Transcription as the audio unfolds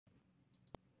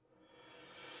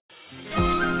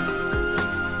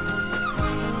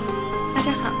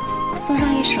送上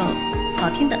一首好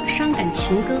听的伤感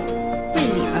情歌《为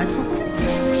你而痛》。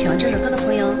喜欢这首歌的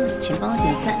朋友，请帮我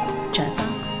点赞、转发、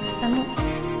弹幕。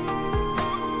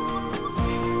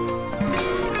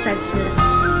再次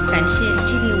感谢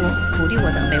激励我、鼓励我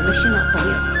的每位新老朋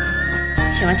友。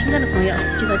喜欢听歌的朋友，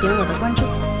记得点我的关注。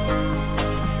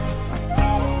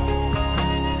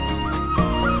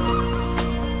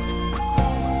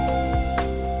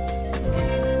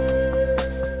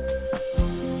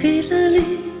给了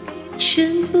你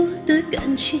全部的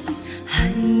感情，还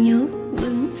有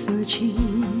问自己，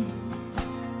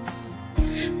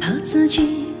怕自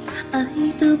己爱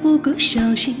得不够小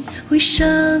心，会伤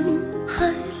害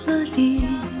了你。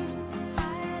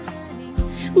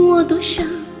我多想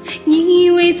依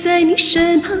偎在你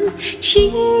身旁，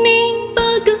听你把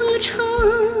歌唱。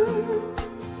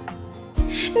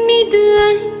你的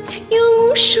爱有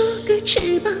无数个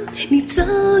翅膀，你早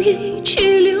已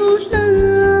去流浪。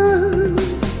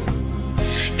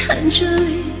看着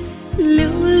你流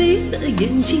离的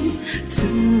眼睛，刺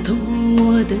痛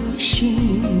我的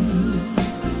心。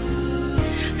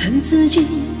恨自己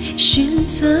选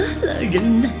择了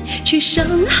忍耐，却伤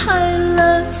害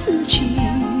了自己。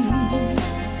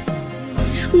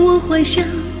我幻想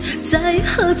再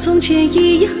和从前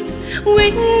一样，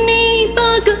为你把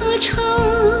歌唱。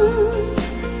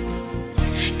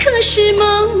可是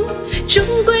梦终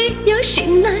归要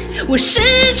醒来，我失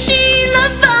去了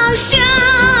方向。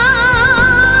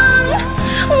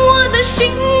我的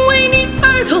心为你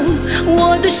而痛，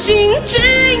我的心只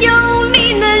有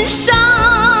你能伤。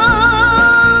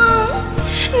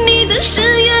你的誓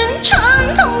言，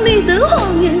传统里的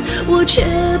谎言，我却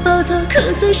把它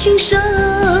刻在心上。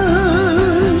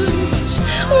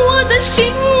我的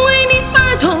心为你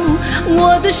而痛，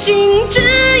我的心只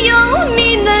有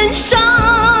你能伤。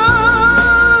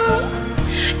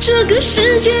这个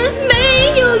世界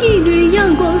没有一缕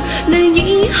阳光能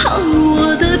医好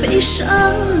我的悲伤。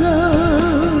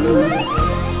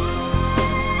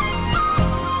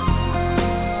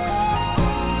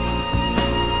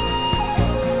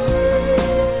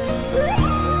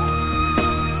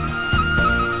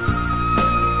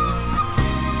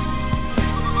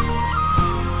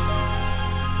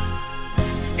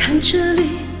看着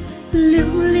你流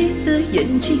离的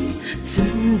眼睛，刺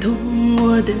痛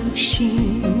我的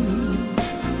心。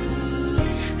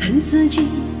恨自己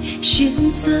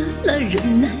选择了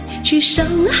忍耐，却伤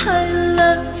害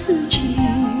了自己。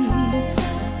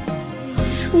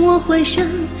我幻想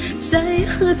再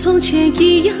和从前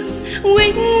一样，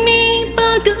为你把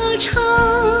歌唱。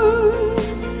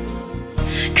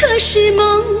可是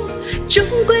梦终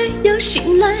归要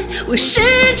醒来，我失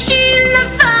去了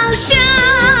方向。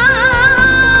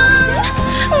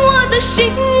我的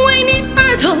心为你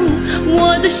而痛，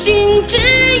我的心只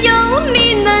有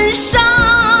你能伤。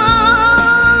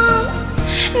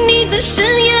你的誓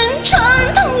言，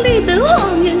传统里的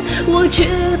谎言，我却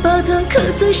把它刻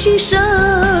在心上。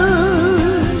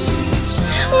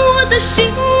我的心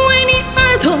为你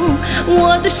而痛，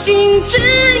我的心只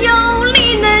有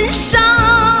你能伤。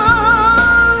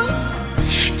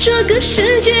这个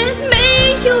世界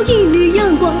没有一缕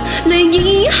阳光能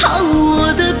医好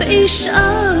我的悲伤。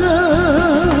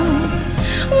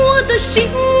我的心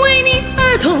为你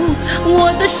而痛，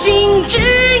我的心只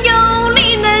有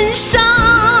你能伤。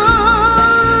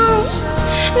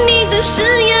你的誓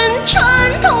言，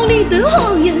传统里的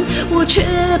谎言，我却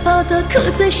把它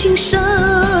刻在心上。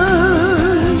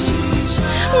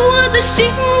我的心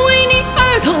为你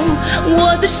而痛，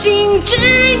我的心只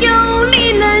有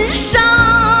你能伤。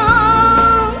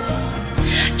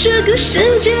这个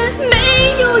世界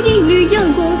没有一缕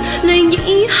阳光能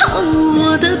医好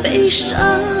我的悲伤。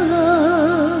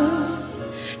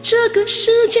这个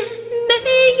世界没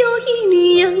有一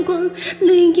缕阳光能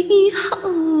医好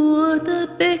我的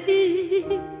悲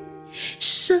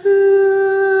伤。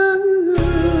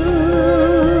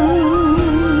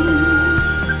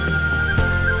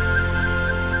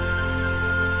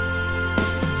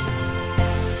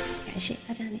感谢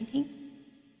大家。